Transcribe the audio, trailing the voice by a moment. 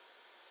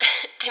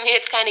I mean,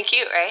 it's kind of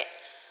cute, right?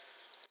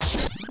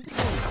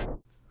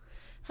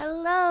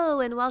 Hello,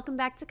 and welcome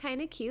back to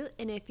Kinda Cute.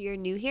 And if you're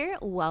new here,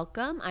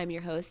 welcome. I'm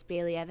your host,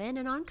 Bailey Evan,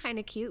 and on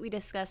Kinda Cute, we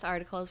discuss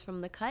articles from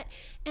The Cut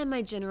and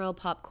my general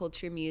pop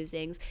culture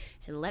musings.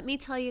 And let me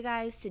tell you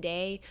guys,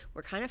 today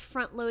we're kind of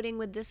front-loading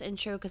with this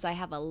intro because I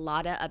have a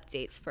lot of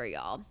updates for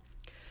y'all.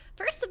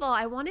 First of all,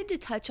 I wanted to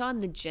touch on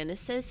the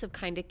genesis of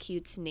Kinda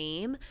Cute's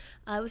name.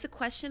 It was a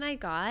question I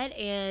got,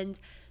 and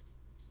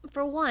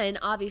for one,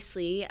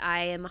 obviously,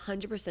 I am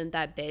 100%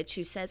 that bitch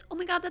who says, oh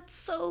my God, that's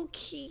so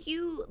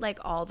cute, like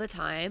all the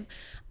time.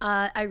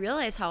 I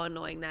realize how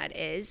annoying that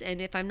is.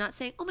 And if I'm not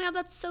saying, oh my God,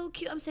 that's so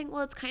cute, I'm saying,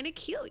 well, it's kind of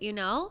cute, you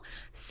know?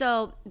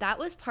 So that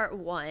was part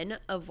one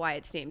of why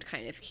it's named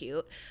Kind of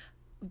Cute.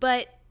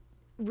 But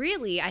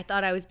really, I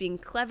thought I was being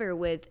clever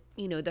with,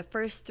 the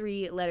first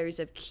three letters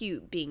of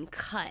cute being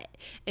cut.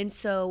 And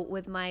so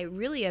with my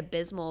really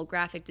abysmal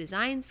graphic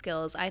design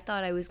skills, I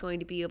thought I was going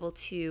to be able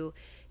to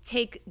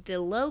take the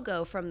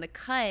logo from The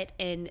Cut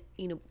and,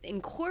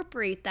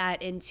 incorporate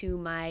that into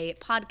my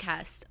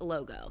podcast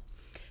logo.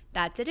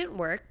 That didn't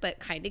work, but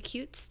Kinda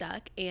Cute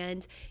stuck.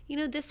 And,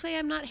 this way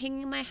I'm not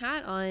hanging my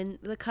hat on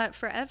The Cut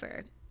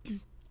forever.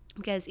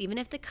 Because even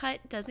if The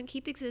Cut doesn't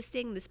keep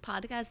existing, this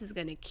podcast is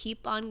going to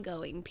keep on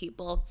going,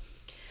 people.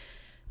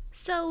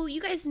 So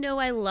you guys know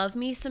I love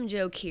me some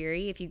Joe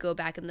Keery. If you go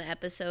back in the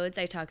episodes,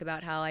 I talk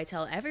about how I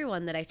tell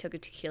everyone that I took a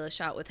tequila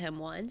shot with him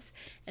once.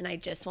 And I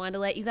just wanted to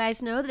let you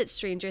guys know that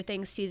Stranger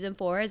Things Season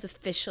 4 is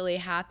officially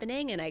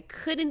happening, and I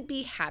couldn't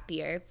be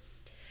happier.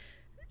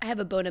 I have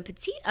a Bon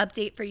Appetit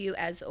update for you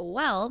as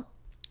well.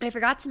 I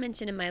forgot to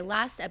mention in my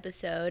last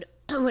episode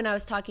when I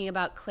was talking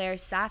about Claire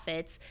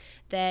Saffitz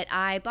that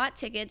I bought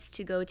tickets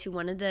to go to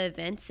one of the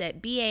events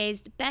at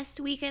BA's Best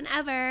Weekend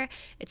Ever.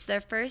 It's their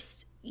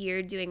first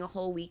year doing a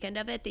whole weekend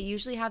of it. They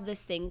usually have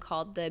this thing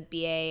called the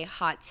BA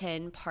Hot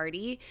 10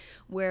 party,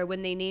 where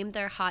when they name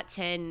their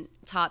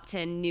top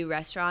 10 new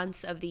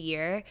restaurants of the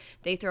year,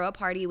 they throw a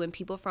party when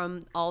people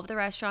from all of the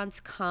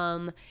restaurants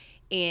come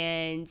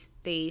and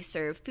they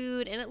serve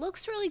food, and it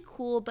looks really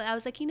cool. But I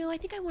was like, I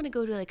think I want to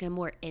go to like a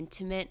more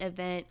intimate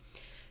event.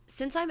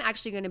 Since I'm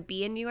actually going to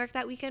be in New York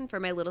that weekend for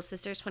my little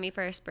sister's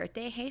 21st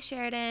birthday, hey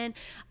Sheridan,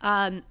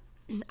 I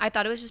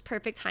thought it was just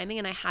perfect timing,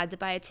 and I had to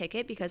buy a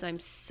ticket because I'm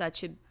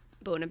such a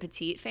Bon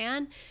Appetit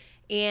fan.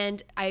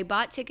 And I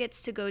bought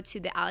tickets to go to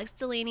the Alex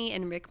Delaney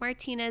and Rick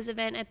Martinez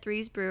event at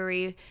Three's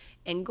Brewery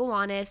in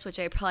Gowanus, which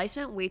I probably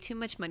spent way too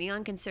much money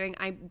on considering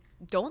I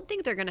don't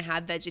think they're going to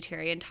have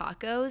vegetarian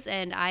tacos,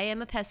 and I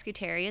am a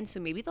pescatarian, so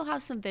maybe they'll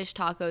have some fish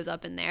tacos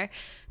up in there.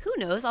 Who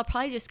knows? I'll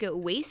probably just get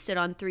wasted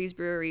on Three's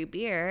Brewery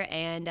beer,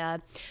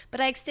 but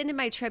I extended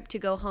my trip to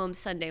go home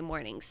Sunday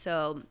morning,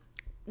 so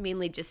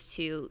mainly just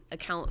to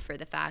account for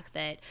the fact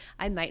that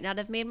I might not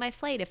have made my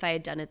flight if I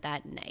had done it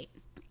that night.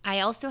 I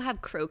also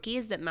have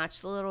croquis that match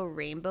the little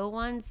rainbow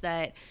ones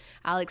that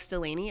Alex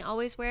Delaney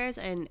always wears,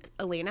 and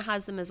Elena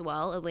has them as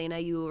well. Elena,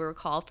 you will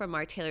recall from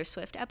our Taylor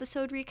Swift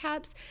episode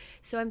recaps.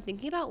 So I'm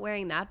thinking about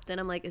wearing that, but then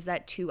I'm like, is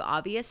that too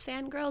obvious,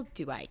 fangirl?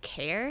 Do I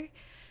care?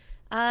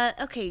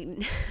 Okay,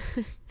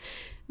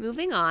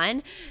 moving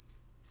on.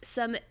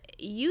 Some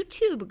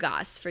YouTube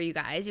goss for you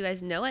guys. You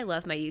guys know I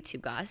love my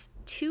YouTube goss.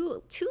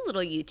 Two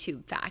little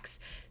YouTube facts.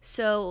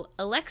 So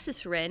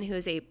Alexis Ren, who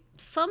is a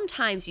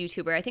sometimes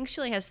YouTuber. I think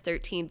she only has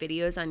 13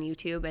 videos on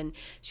YouTube, and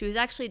she was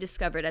actually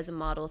discovered as a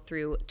model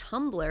through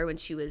Tumblr when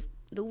she was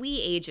the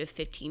wee age of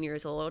 15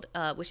 years old,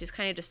 which is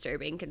kind of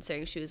disturbing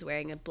considering she was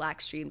wearing a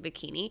black streamed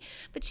bikini.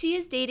 But she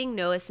is dating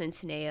Noah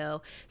Centineo,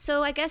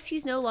 so I guess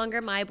he's no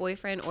longer my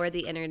boyfriend or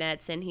the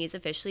internet's, and he's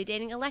officially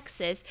dating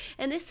Alexis.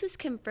 And this was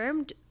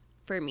confirmed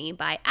for me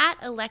by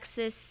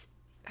 @Alexis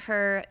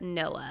her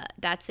Noah.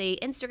 That's a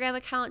Instagram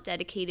account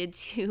dedicated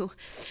to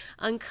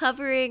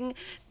uncovering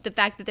the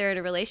fact that they're in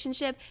a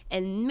relationship,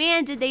 and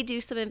man, did they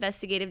do some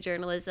investigative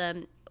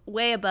journalism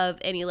way above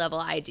any level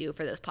I do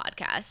for this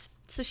podcast.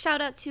 So shout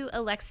out to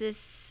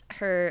Alexis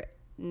her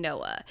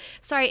Noah.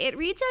 Sorry, it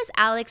reads as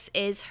Alex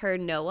is her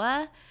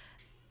Noah,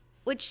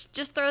 which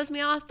just throws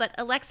me off, but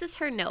Alexis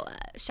her Noah,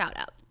 shout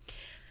out.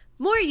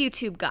 More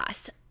YouTube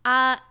goss.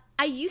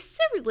 I used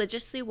to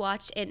religiously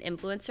watch an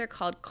influencer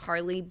called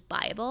Carly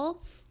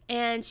Bible,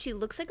 and she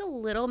looks like a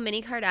little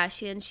mini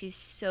Kardashian. She's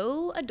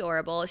so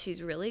adorable.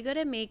 She's really good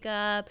at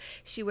makeup.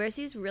 She wears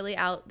these really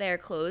out there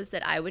clothes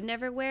that I would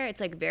never wear. It's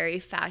like very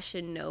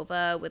Fashion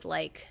Nova with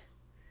like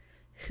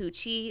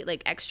hoochie,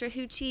 like extra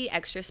hoochie,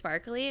 extra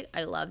sparkly.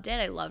 I loved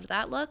it. I loved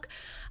that look.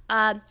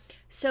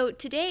 So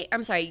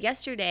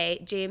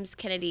yesterday, James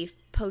Kennedy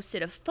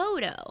posted a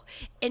photo,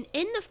 and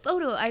in the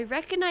photo, I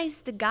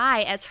recognized the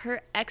guy as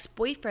her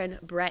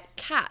ex-boyfriend, Brett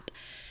Kapp.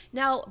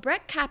 Now,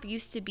 Brett Kapp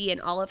used to be in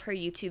all of her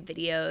YouTube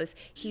videos.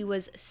 He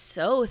was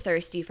so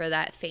thirsty for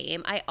that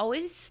fame. I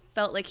always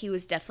felt like he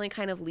was definitely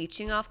kind of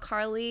leeching off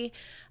Carly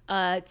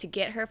to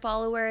get her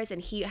followers,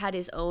 and he had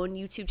his own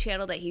YouTube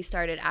channel that he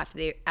started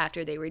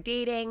after they were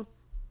dating.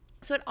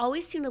 So it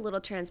always seemed a little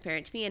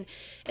transparent to me. And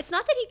it's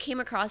not that he came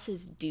across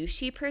as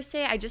douchey per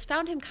se. I just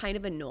found him kind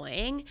of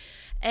annoying.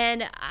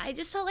 And I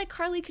just felt like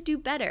Carly could do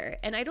better.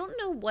 And I don't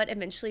know what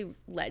eventually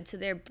led to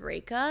their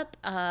breakup.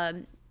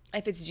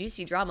 If it's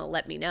juicy drama,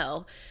 let me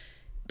know.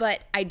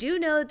 But I do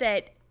know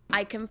that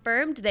I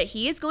confirmed that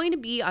he is going to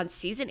be on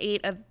season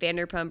 8 of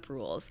Vanderpump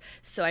Rules.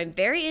 So I'm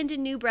very into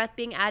new breath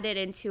being added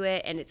into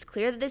it. And it's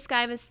clear that this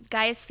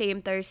guy is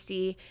fame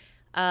thirsty.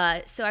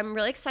 So I'm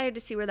really excited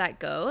to see where that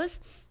goes.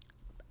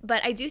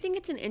 But I do think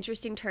it's an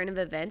interesting turn of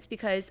events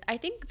because I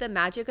think the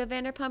magic of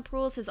Vanderpump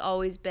Rules has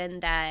always been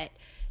that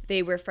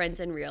they were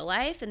friends in real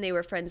life and they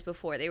were friends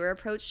before they were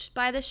approached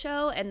by the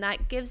show. And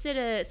that gives it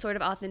a sort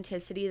of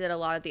authenticity that a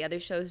lot of the other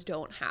shows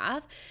don't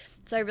have.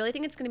 So I really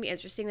think it's going to be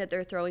interesting that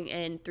they're throwing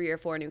in 3 or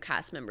 4 new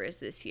cast members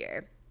this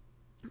year.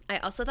 I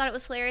also thought it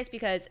was hilarious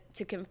because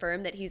to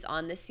confirm that he's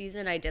on this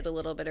season, I did a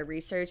little bit of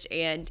research,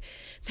 and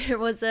there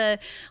was a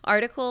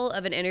article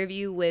of an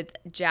interview with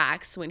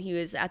Jax when he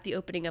was at the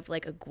opening of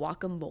like a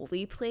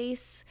guacamole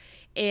place.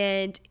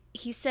 And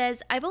he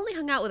says, I've only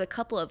hung out with a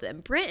couple of them.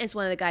 Brent is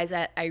one of the guys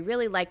that I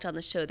really liked on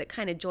the show that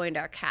kind of joined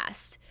our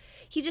cast.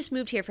 He just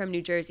moved here from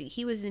New Jersey.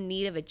 He was in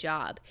need of a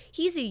job.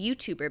 He's a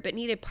YouTuber but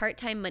needed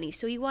part-time money,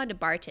 so he wanted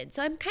to bartend.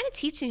 So I'm kind of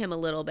teaching him a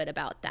little bit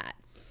about that.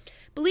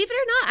 Believe it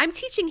or not, I'm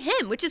teaching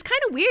him, which is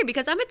kind of weird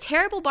because I'm a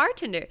terrible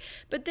bartender.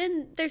 But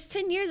then there's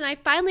 10 years and I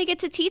finally get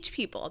to teach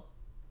people.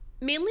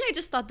 Mainly, I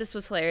just thought this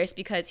was hilarious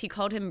because he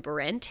called him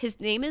Brent. His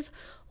name is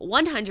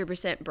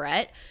 100%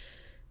 Brett,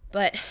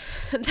 but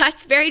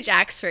that's very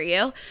Jax for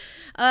you.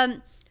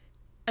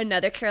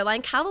 Another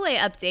Caroline Calloway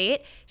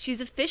update. She's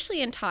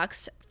officially in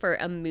talks for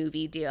a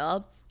movie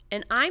deal.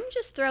 And I'm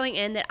just throwing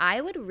in that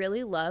I would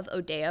really love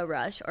Odeya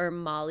Rush or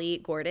Molly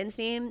Gordon's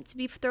name to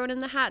be thrown in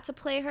the hat to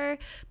play her.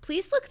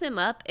 Please look them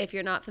up if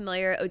you're not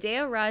familiar.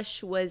 Odeya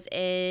Rush was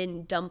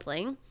in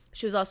Dumpling.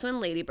 She was also in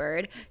Lady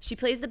Bird. She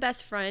plays the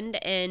best friend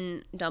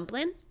in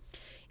Dumpling.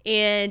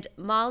 And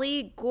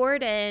Molly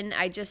Gordon,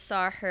 I just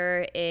saw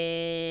her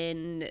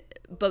in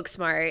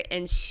Booksmart,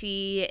 and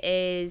she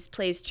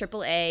plays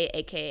Triple A,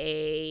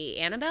 aka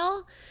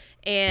Annabelle.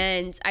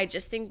 And I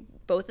just think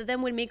both of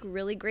them would make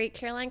really great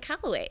Caroline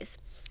Callaways.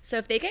 So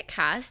if they get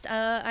cast,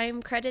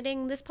 I'm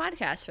crediting this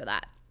podcast for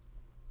that.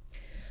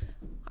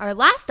 Our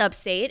last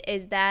update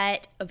is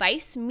that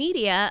Vice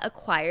Media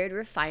acquired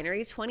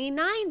Refinery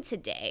 29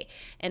 today.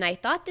 And I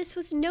thought this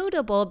was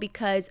notable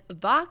because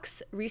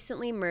Vox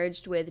recently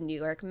merged with New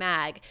York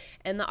Mag.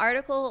 And the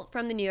article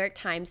from the New York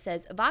Times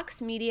says,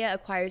 Vox Media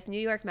acquires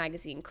New York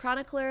Magazine,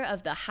 chronicler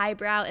of the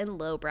highbrow and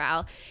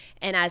lowbrow.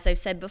 And as I've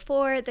said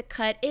before, The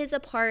Cut is a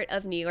part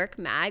of New York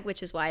Mag,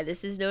 which is why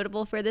this is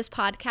notable for this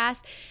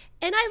podcast.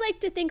 And I like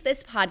to think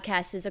this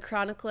podcast is a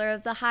chronicler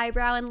of the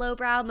highbrow and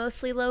lowbrow,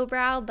 mostly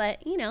lowbrow,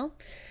 but you know.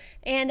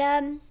 And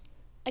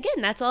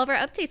again, that's all of our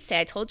updates today.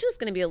 I told you it was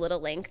going to be a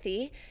little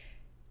lengthy.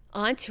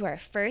 On to our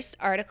first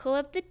article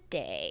of the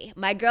day.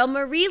 My girl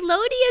Marie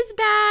Lodi is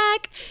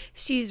back.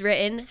 She's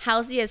written,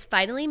 Halsey has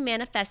finally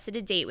manifested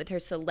a date with her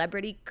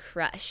celebrity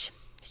crush.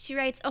 She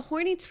writes, a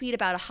horny tweet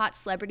about a hot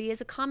celebrity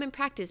is a common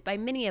practice by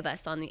many of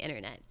us on the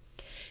internet.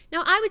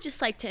 Now, I would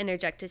just like to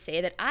interject to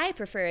say that I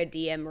prefer a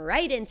DM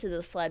right into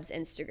the celeb's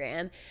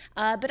Instagram,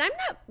 but I'm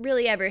not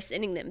really ever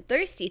sending them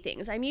thirsty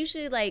things. I'm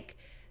usually like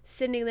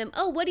sending them,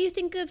 oh, what do you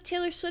think of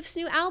Taylor Swift's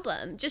new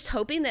album? Just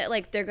hoping that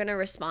like they're going to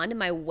respond to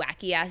my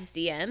wacky ass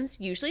DMs.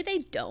 Usually they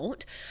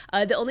don't.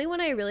 The only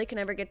one I really can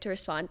ever get to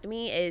respond to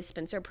me is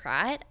Spencer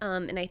Pratt.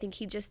 And I think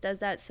he just does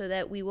that so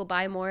that we will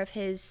buy more of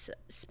his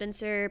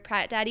Spencer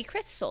Pratt Daddy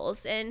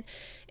crystals. And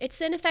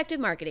it's an effective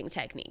marketing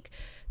technique.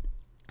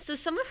 So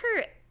some of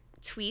her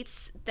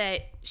tweets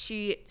that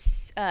she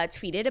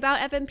tweeted about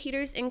Evan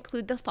Peters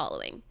include the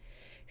following.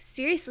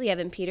 Seriously,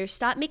 Evan Peters,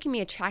 stop making me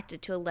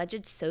attracted to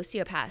alleged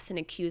sociopaths and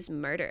accused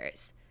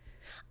murderers.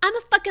 I'm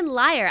a fucking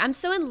liar. I'm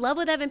so in love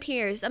with Evan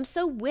Peters. I'm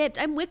so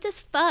whipped. I'm whipped as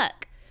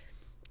fuck.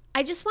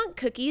 I just want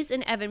cookies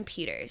and Evan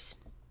Peters.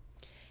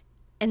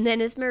 And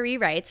then as Marie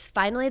writes,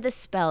 finally the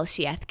spell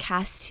she hath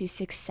cast to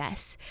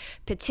success.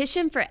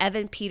 Petition for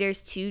Evan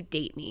Peters to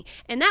date me.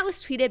 And that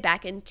was tweeted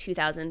back in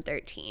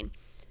 2013.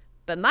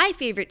 But my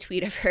favorite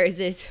tweet of hers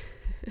is,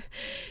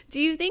 do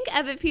you think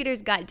Evan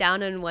Peters got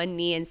down on one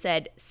knee and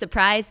said,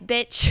 surprise,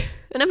 bitch?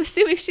 And I'm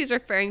assuming she's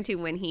referring to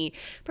when he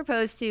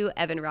proposed to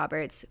Evan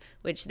Roberts,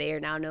 which they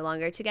are now no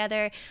longer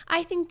together.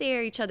 I think they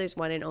are each other's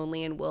one and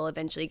only and will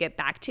eventually get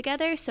back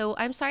together. So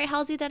I'm sorry,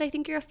 Halsey, that I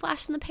think you're a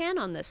flash in the pan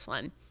on this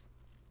one.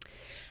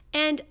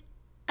 And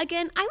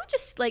again, I would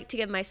just like to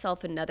give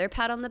myself another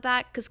pat on the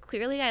back because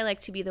clearly I like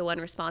to be the one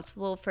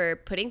responsible for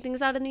putting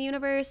things out in the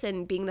universe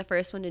and being the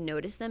first one to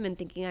notice them and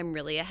thinking I'm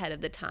really ahead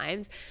of the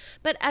times.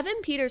 But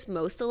Evan Peters'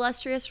 most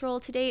illustrious role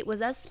to date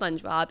was as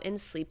SpongeBob in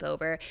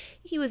Sleepover.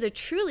 He was a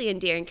truly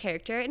endearing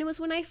character, and it was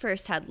when I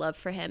first had love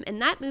for him, and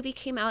that movie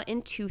came out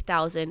in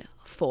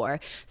 2004.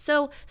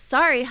 So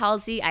sorry,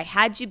 Halsey, I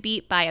had you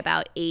beat by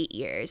about 8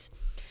 years.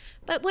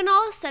 But when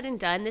all is said and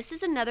done, this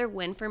is another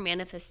win for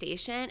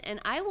manifestation,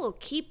 and I will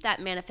keep that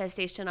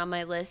manifestation on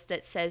my list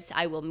that says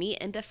I will meet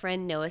and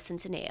befriend Noah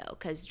Centineo,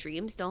 because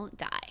dreams don't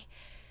die.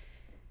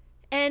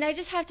 And I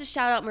just have to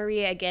shout out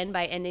Maria again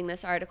by ending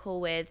this article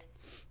with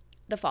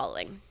the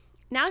following.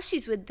 Now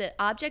she's with the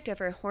object of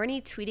her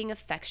horny tweeting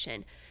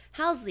affection.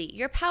 Housley,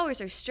 your powers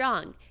are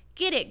strong.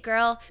 Get it,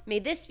 girl. May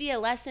this be a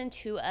lesson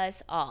to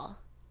us all.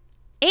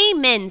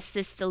 Amen,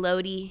 Sister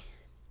Lodi.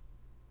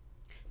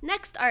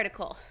 Next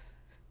article.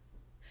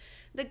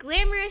 The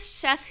Glamorous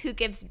Chef Who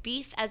Gives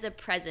Beef as a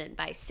Present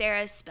by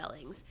Sarah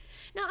Spellings.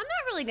 Now, I'm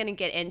not really going to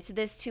get into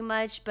this too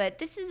much, but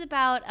this is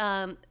about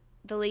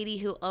the lady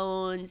who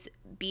owns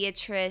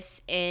Beatrice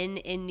Inn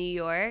in New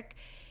York.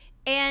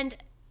 And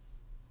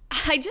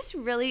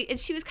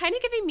she was kind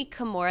of giving me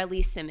Kimora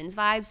Lee Simmons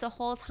vibes the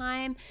whole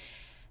time.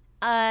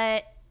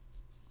 I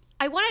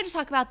wanted to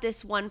talk about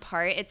this one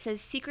part. It says,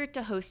 secret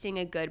to hosting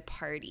a good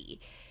party.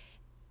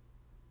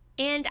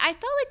 And I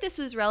felt like this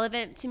was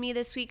relevant to me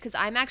this week because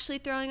I'm actually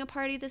throwing a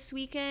party this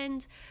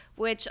weekend,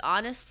 which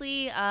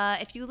honestly,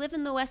 if you live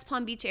in the West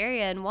Palm Beach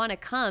area and want to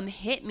come,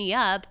 hit me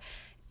up.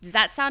 Does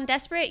that sound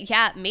desperate?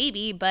 Yeah,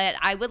 maybe, but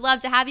I would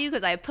love to have you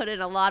because I put in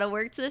a lot of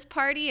work to this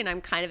party and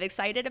I'm kind of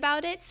excited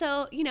about it.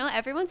 So,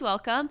 everyone's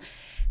welcome.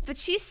 But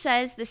she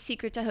says the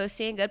secret to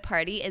hosting a good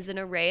party is an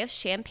array of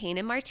champagne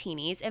and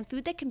martinis and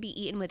food that can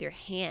be eaten with your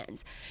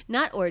hands,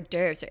 not hors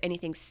d'oeuvres or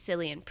anything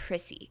silly and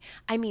prissy.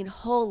 I mean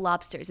whole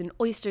lobsters and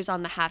oysters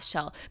on the half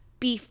shell,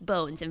 beef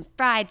bones and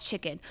fried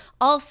chicken,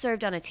 all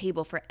served on a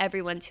table for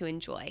everyone to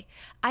enjoy.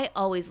 I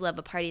always love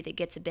a party that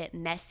gets a bit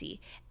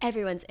messy.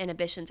 Everyone's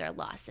inhibitions are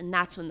lost, and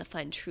that's when the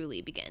fun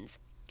truly begins.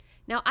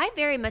 Now, I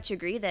very much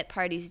agree that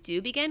parties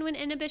do begin when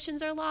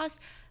inhibitions are lost,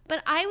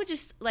 but I would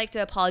just like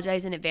to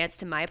apologize in advance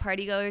to my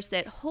partygoers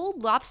that whole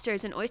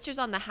lobsters and oysters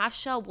on the half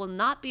shell will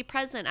not be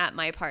present at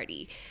my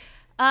party.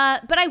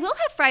 But I will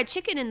have fried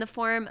chicken in the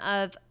form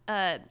of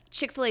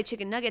Chick-fil-A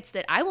chicken nuggets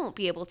that I won't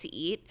be able to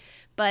eat,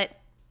 but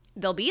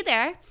they'll be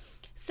there.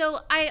 So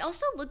I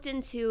also looked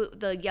into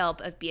the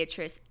Yelp of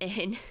Beatrice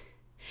Inn,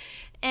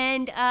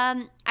 and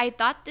I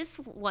thought this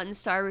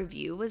 1-star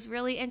review was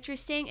really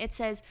interesting. It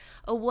says,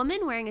 a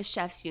woman wearing a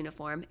chef's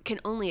uniform, can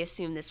only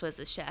assume this was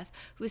a chef,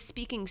 was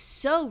speaking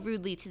so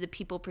rudely to the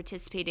people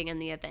participating in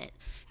the event.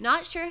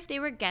 Not sure if they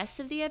were guests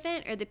of the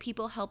event or the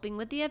people helping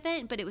with the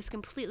event, but it was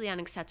completely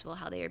unacceptable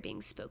how they were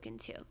being spoken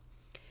to.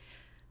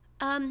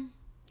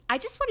 I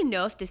just want to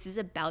know if this is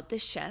about the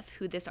chef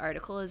who this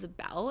article is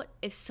about.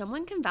 If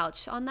someone can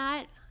vouch on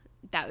that,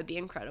 that would be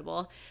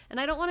incredible. And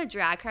I don't want to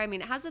drag her. I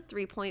mean, it has a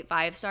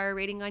 3.5-star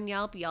rating on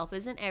Yelp. Yelp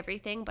isn't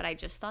everything, but I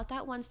just thought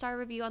that 1-star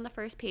review on the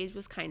first page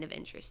was kind of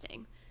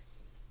interesting.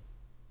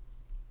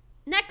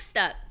 Next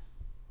up,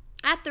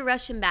 at the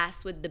Russian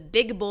Baths with the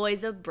big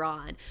boys of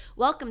brawn.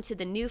 Welcome to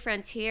the new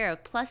frontier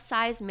of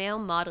plus-size male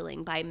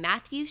modeling by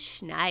Matthew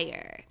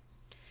Schneier.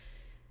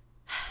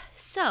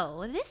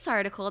 So, this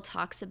article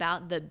talks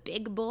about the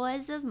big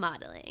boys of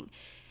modeling.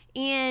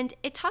 And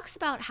it talks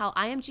about how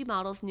IMG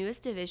Model's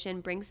newest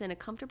division brings in a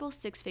comfortable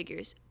 6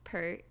 figures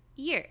per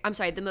year. I'm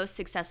sorry, the most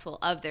successful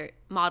of their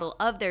model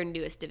of their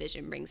newest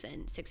division brings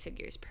in 6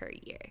 figures per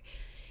year.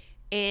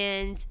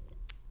 And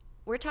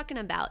we're talking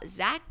about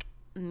Zach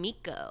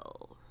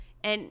Miko.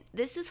 And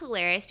this is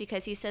hilarious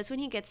because he says when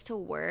he gets to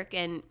work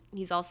and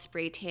he's all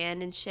spray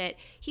tan and shit,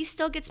 he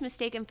still gets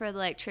mistaken for the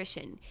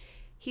electrician.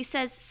 He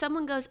says,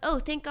 someone goes, oh,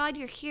 thank God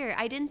you're here.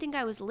 I didn't think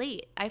I was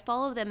late. I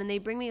follow them and they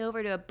bring me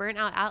over to a burnt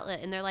out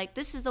outlet and they're like,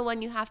 this is the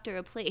one you have to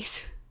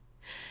replace.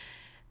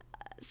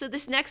 So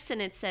this next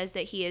sentence says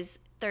that he is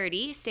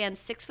 30,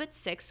 stands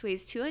 6'6",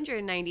 weighs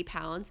 290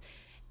 pounds,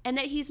 and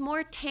that he's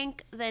more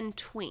tank than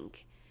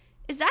twink.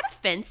 Is that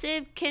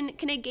offensive? Can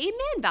a gay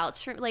man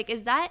vouch for,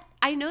 is that,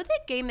 I know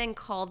that gay men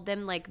called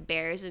them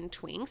bears and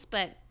twinks,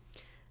 but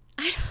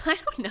I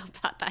don't know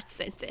about that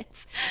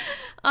sentence.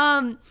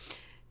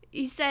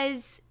 He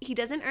says he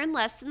doesn't earn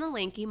less than the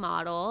lanky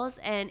models,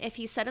 and if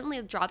he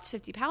suddenly dropped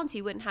 50 pounds,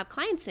 he wouldn't have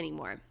clients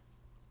anymore.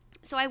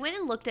 So I went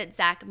and looked at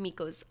Zach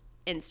Miko's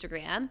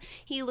Instagram.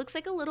 He looks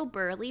like a little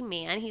burly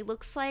man. He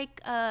looks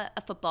like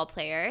a football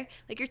player.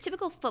 Your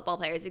typical football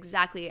player is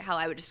exactly how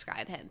I would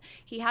describe him.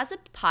 He has a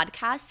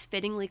podcast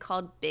fittingly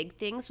called Big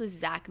Things with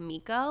Zach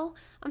Miko.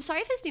 I'm sorry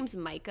if his name's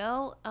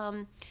Miko.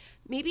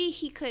 Maybe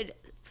he could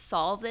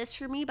solve this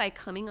for me by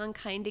coming on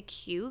Kinda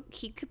Cute.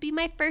 He could be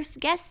my first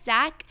guest,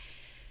 Zach.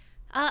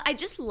 I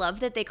just love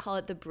that they call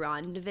it the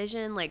Brawn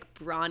Division,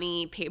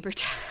 brawny paper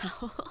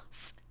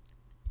towels.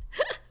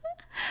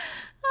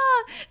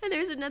 And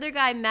there's another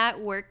guy, Matt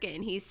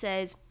Workin. He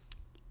says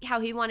how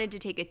he wanted to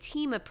take a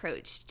team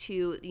approach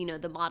to,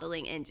 the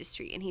modeling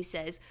industry. And he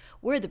says,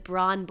 we're the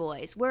Brawn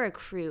Boys. We're a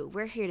crew.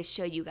 We're here to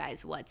show you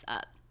guys what's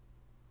up.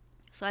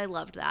 So I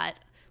loved that.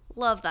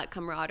 Love that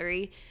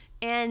camaraderie.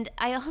 And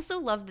I also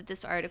love that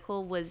this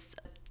article was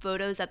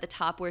photos at the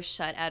top were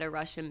shot at a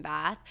Russian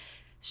bath.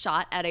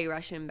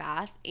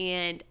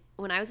 And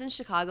when I was in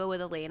Chicago with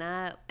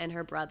Elena and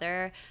her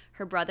brother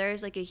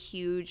is a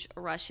huge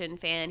Russian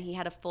fan. He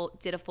did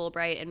a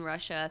Fulbright in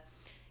Russia.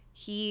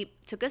 He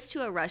took us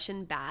to a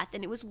Russian bath,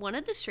 and it was one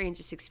of the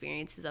strangest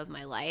experiences of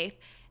my life.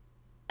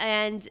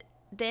 And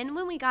then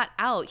when we got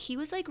out, he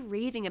was like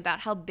raving about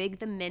how big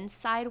the men's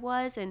side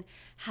was and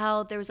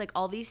how there was like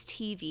all these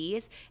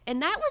TVs.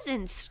 And that was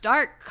in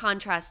stark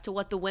contrast to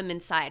what the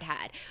women's side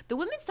had. The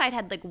women's side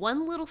had like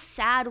one little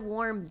sad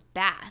warm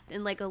bath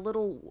and like a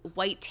little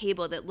white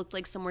table that looked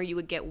like somewhere you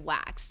would get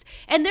waxed.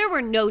 And there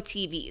were no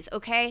TVs,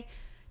 okay?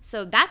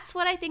 So that's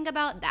what I think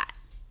about that.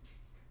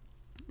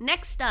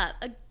 Next up,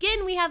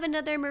 again, we have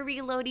another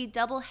Marie Lodi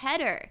double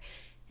header.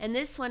 And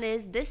this one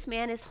is This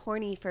Man is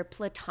Horny for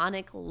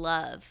Platonic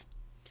Love.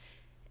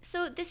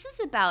 So this is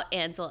about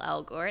Ansel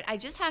Elgort. I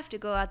just have to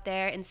go out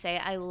there and say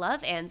I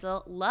love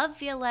Ansel, love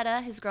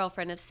Violetta, his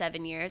girlfriend of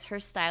 7 years. Her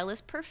style is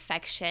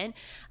perfection.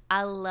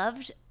 I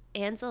loved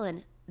Ansel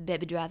and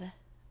Baby Driver.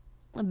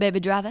 Baby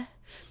Driver.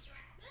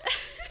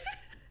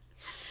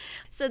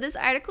 So this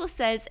article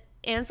says,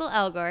 Ansel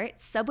Elgort,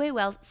 Subway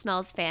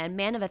Smells fan,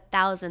 man of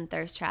 1,000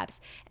 thirst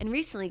traps, and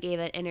recently gave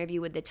an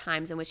interview with The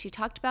Times in which he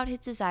talked about his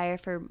desire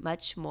for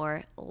much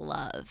more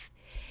love.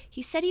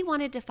 He said he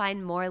wanted to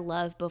find more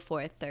love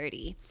before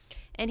 30.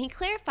 And he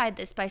clarified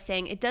this by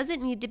saying, it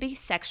doesn't need to be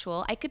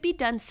sexual. I could be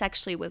done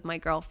sexually with my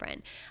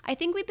girlfriend. I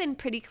think we've been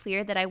pretty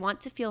clear that I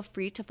want to feel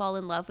free to fall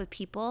in love with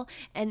people,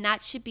 and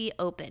that should be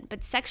open.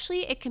 But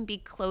sexually, it can be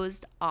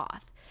closed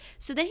off.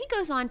 So then he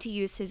goes on to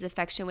use his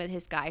affection with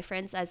his guy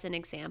friends as an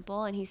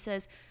example. And he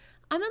says,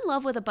 I'm in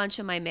love with a bunch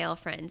of my male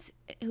friends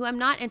who I'm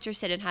not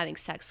interested in having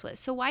sex with.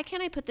 So why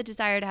can't I put the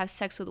desire to have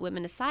sex with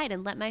women aside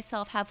and let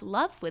myself have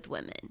love with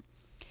women?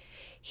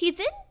 He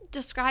then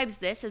describes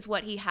this as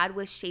what he had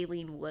with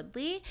Shailene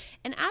Woodley.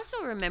 And as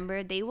you'll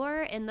remember, they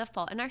were in The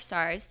Fault in Our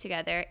Stars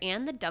together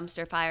and The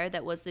Dumpster Fire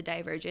that was the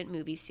Divergent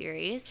movie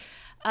series.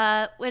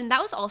 And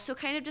that was also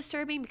kind of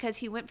disturbing because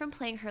he went from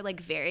playing her like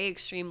very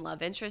extreme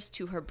love interest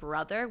to her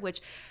brother,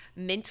 which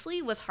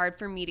mentally was hard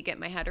for me to get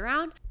my head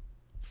around.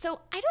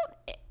 So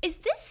is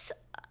this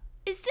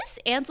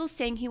Ansel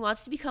saying he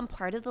wants to become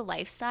part of the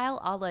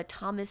lifestyle a la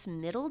Thomas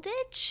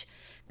Middleditch?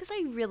 Because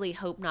I really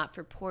hope not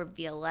for poor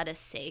Violetta's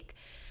sake.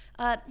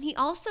 He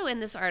also in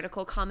this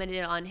article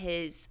commented on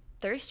his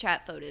thirst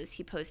trap photos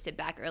he posted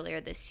back earlier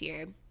this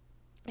year.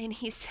 And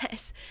he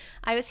says,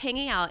 I was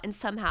hanging out and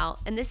somehow,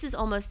 and this is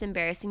almost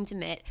embarrassing to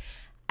admit,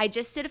 I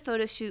just did a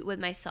photo shoot with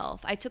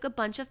myself. I took a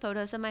bunch of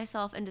photos of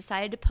myself and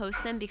decided to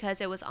post them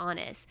because it was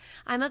honest.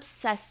 I'm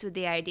obsessed with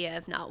the idea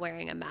of not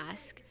wearing a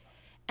mask.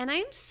 And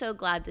I'm so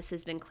glad this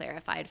has been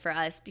clarified for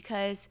us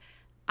because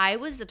I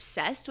was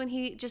obsessed when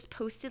he just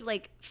posted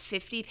like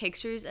 50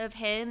 pictures of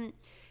him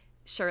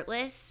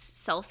shirtless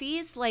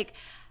selfies. Like,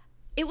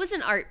 it was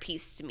an art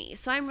piece to me.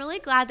 So I'm really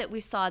glad that we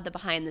saw the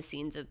behind the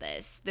scenes of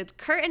this. The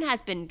curtain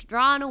has been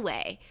drawn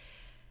away.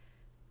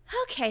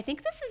 Okay, I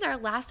think this is our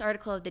last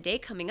article of the day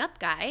coming up,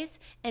 guys.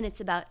 And it's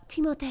about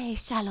Timothée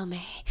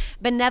Chalamet,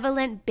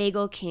 Benevolent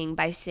Bagel King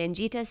by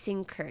Sanjita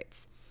Singh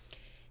Kurtz.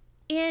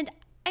 And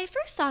I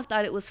first off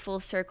thought it was full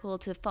circle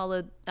to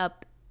follow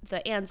up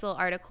the Ansel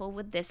article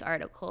with this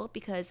article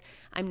because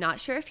I'm not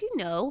sure if you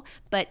know,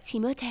 but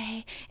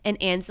Timothée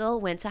and Ansel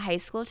went to high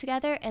school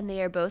together and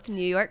they are both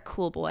New York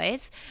cool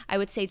boys. I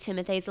would say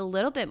Timothée's a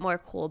little bit more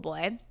cool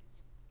boy,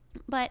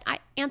 but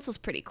Ansel's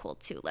pretty cool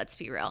too, let's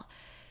be real.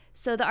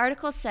 So the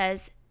article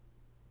says,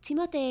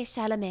 Timothée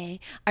Chalamet,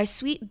 our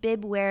sweet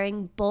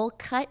bib-wearing,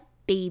 bowl-cut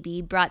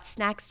baby, brought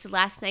snacks to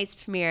last night's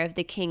premiere of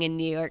The King in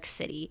New York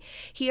City.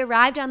 He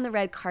arrived on the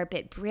red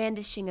carpet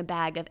brandishing a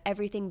bag of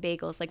everything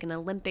bagels like an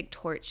Olympic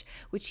torch,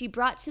 which he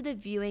brought to the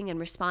viewing in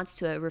response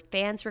to a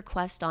fan's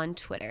request on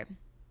Twitter.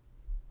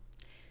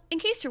 In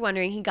case you're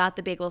wondering, he got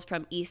the bagels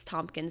from East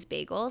Tompkins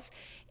Bagels,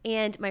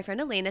 and my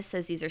friend Elena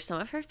says these are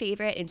some of her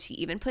favorite, and she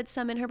even put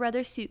some in her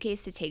brother's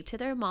suitcase to take to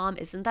their mom.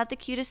 Isn't that the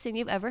cutest thing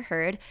you've ever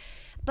heard?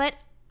 But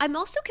I'm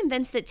also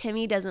convinced that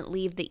Timmy doesn't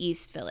leave the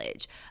East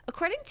Village.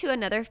 According to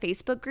another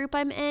Facebook group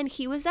I'm in,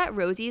 he was at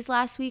Rosie's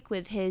last week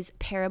with his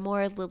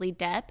paramour Lily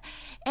Depp,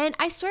 and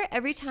I swear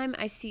every time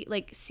I see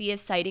a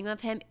sighting of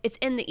him, it's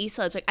in the East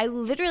Village. Like, I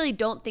literally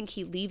don't think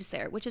he leaves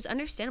there, which is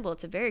understandable.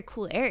 It's a very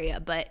cool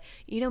area, but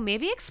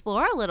maybe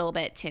explore a little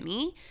bit,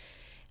 Timmy.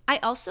 I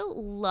also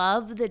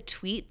love the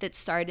tweet that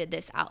started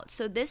this out.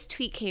 So this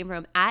tweet came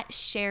from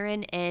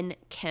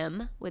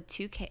 @SharonNKim with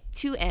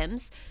two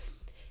M's.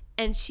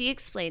 And she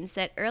explains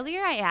that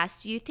earlier I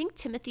asked, do you think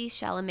Timothée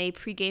Chalamet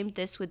pre-gamed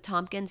this with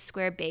Tompkins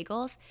Square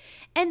bagels?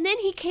 And then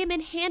he came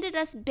and handed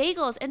us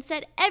bagels and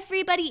said,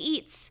 everybody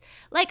eats.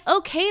 Like,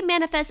 okay,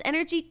 Manifest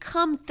Energy,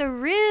 come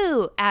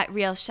through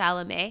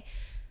 @RealChalamet.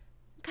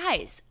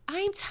 Guys,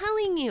 I'm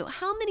telling you,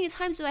 how many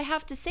times do I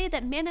have to say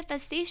that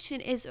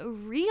manifestation is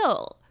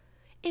real?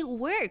 It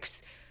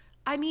works.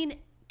 I mean,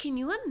 can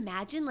you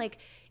imagine,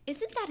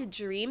 isn't that a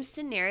dream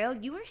scenario?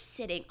 You are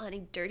sitting on a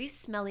dirty,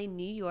 smelly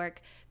New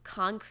York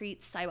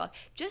concrete sidewalk,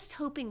 just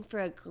hoping for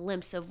a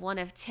glimpse of one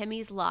of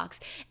Timmy's locks.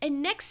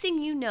 And next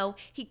thing you know,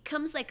 he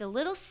comes like a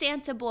little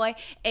Santa boy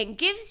and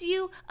gives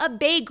you a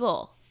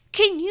bagel.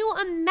 Can you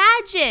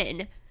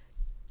imagine?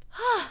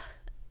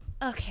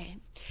 Okay,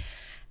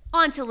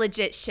 on to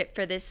legit shit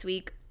for this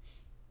week.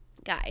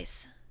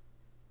 Guys,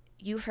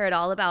 you heard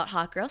all about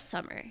Hot Girl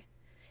Summer.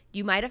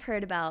 You might have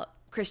heard about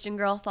Christian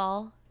Girl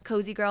Fall,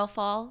 Cozy Girl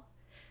Fall.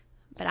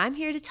 But I'm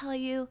here to tell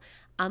you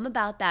I'm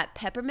about that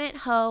peppermint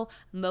hoe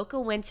mocha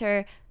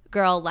winter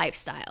girl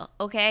lifestyle,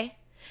 okay?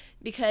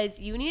 Because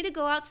you need to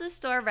go out to the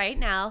store right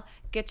now,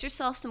 get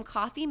yourself some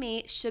Coffee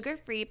Mate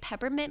sugar-free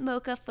peppermint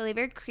mocha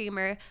flavored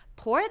creamer,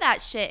 pour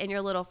that shit in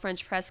your little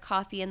French press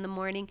coffee in the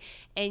morning,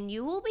 and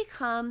you will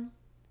become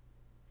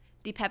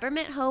the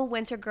peppermint hoe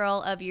winter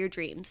girl of your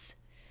dreams.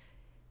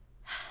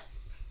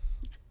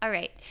 All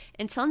right,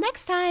 until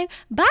next time,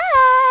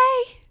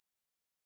 bye!